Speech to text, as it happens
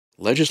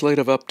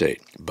Legislative Update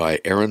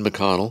by Erin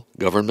McConnell,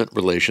 Government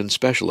Relations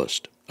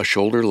Specialist. A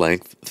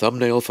shoulder-length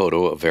thumbnail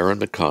photo of Erin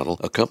McConnell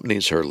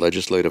accompanies her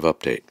legislative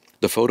update.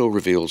 The photo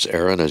reveals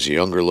Erin as a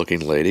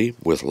younger-looking lady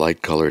with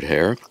light-colored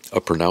hair, a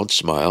pronounced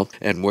smile,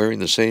 and wearing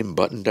the same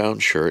button-down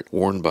shirt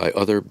worn by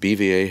other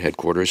BVA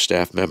headquarters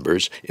staff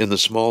members in the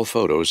small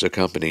photos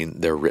accompanying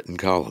their written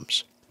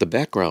columns. The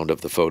background of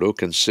the photo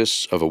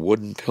consists of a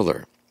wooden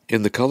pillar.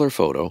 In the color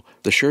photo,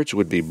 the shirts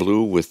would be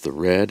blue with the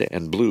red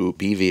and blue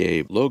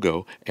BVA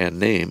logo and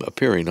name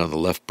appearing on the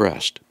left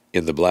breast.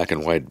 In the black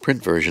and white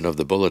print version of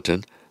the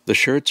bulletin, the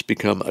shirts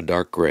become a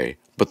dark gray,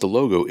 but the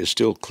logo is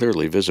still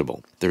clearly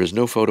visible. There is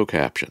no photo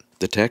caption.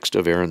 The text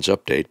of Erin's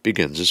update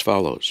begins as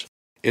follows.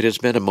 It has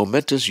been a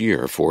momentous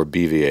year for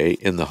BVA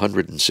in the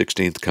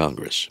 116th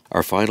Congress.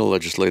 Our final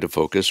legislative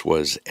focus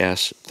was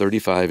S.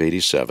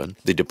 3587,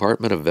 the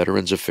Department of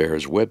Veterans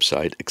Affairs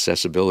Website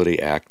Accessibility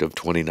Act of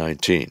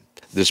 2019.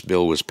 This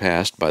bill was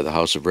passed by the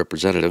House of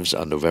Representatives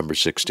on November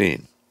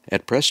 16.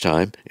 At press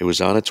time, it was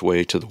on its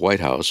way to the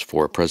White House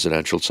for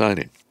presidential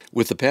signing.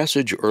 With the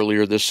passage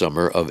earlier this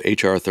summer of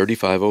H.R.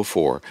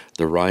 3504,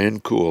 the Ryan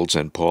Kuhls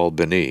and Paul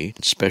Benny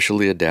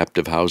Specially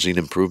Adaptive Housing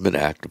Improvement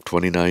Act of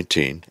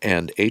 2019,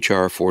 and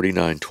H.R.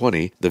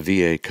 4920, the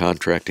VA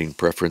Contracting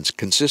Preference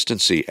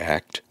Consistency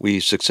Act, we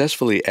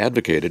successfully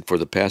advocated for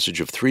the passage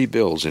of 3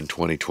 bills in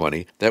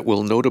 2020 that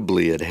will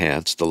notably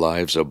enhance the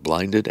lives of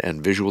blinded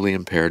and visually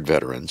impaired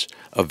veterans,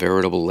 a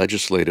veritable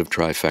legislative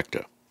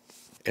trifecta.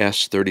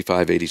 S.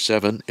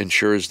 3587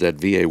 ensures that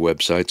VA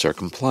websites are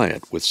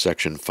compliant with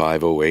Section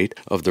 508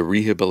 of the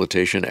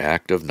Rehabilitation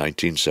Act of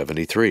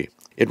 1973.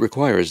 It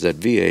requires that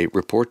VA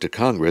report to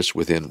Congress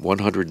within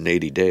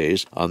 180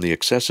 days on the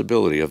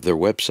accessibility of their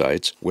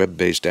websites,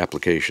 web-based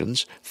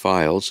applications,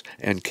 files,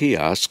 and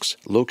kiosks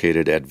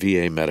located at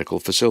VA medical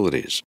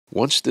facilities.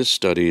 Once this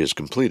study is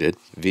completed,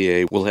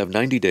 VA will have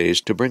 90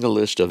 days to bring a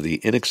list of the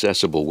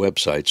inaccessible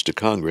websites to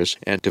Congress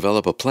and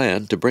develop a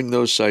plan to bring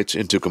those sites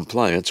into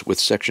compliance with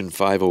Section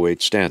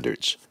 508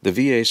 standards. The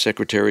VA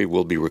Secretary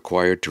will be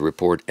required to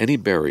report any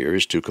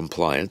barriers to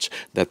compliance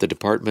that the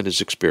Department is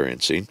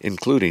experiencing,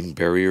 including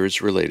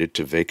barriers related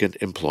to vacant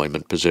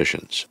employment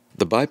positions.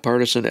 The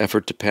bipartisan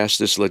effort to pass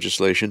this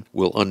legislation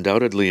will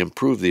undoubtedly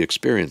improve the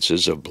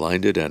experiences of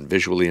blinded and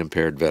visually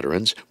impaired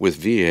veterans with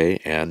VA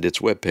and its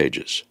web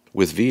pages.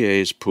 With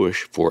VA's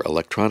push for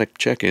electronic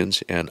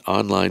check-ins and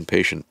online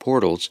patient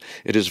portals,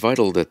 it is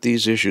vital that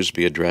these issues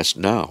be addressed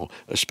now,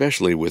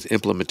 especially with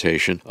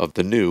implementation of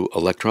the new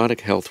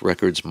Electronic Health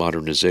Records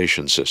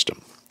Modernization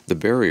System. The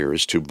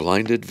barriers to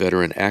blinded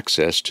veteran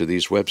access to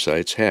these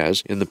websites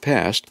has, in the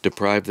past,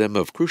 deprived them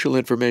of crucial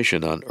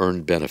information on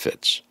earned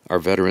benefits. Our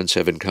veterans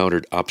have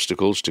encountered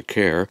obstacles to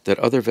care that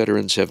other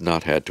veterans have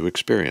not had to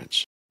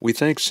experience. We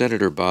thank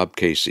Senator Bob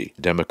Casey,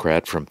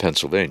 Democrat from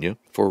Pennsylvania,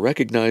 for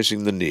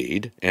recognizing the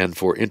need and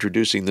for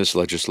introducing this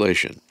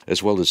legislation,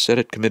 as well as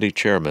Senate Committee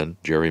Chairman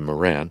Jerry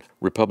Moran,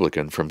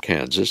 Republican from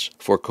Kansas,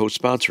 for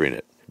co-sponsoring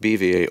it.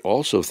 BVA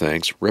also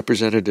thanks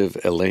Representative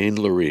Elaine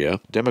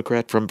Luria,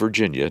 Democrat from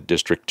Virginia,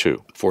 District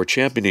 2, for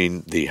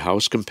championing the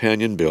House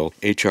Companion Bill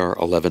H.R.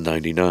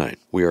 1199.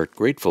 We are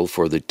grateful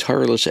for the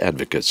tireless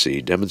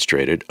advocacy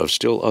demonstrated of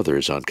still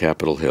others on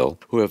Capitol Hill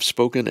who have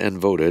spoken and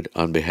voted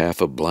on behalf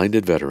of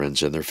blinded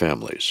veterans and their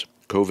families.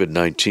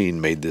 COVID-19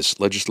 made this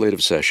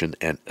legislative session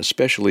an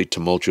especially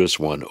tumultuous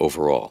one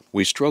overall.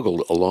 We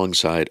struggled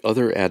alongside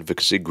other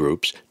advocacy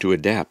groups to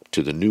adapt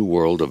to the new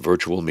world of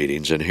virtual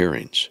meetings and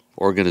hearings.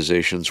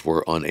 Organizations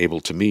were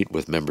unable to meet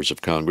with members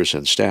of Congress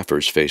and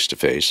staffers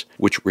face-to-face,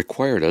 which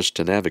required us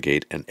to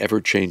navigate an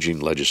ever-changing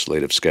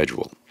legislative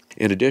schedule.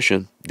 In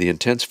addition, the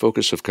intense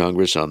focus of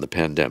Congress on the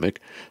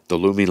pandemic, the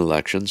looming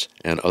elections,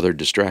 and other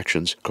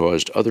distractions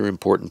caused other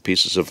important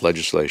pieces of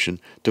legislation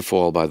to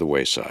fall by the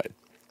wayside.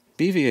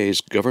 BVA's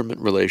government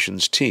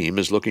relations team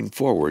is looking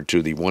forward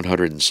to the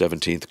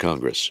 117th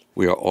Congress.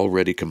 We are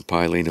already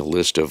compiling a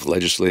list of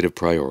legislative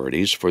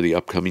priorities for the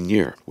upcoming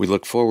year. We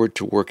look forward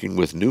to working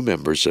with new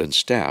members and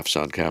staffs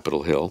on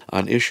Capitol Hill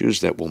on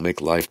issues that will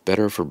make life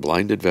better for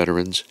blinded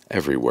veterans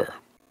everywhere.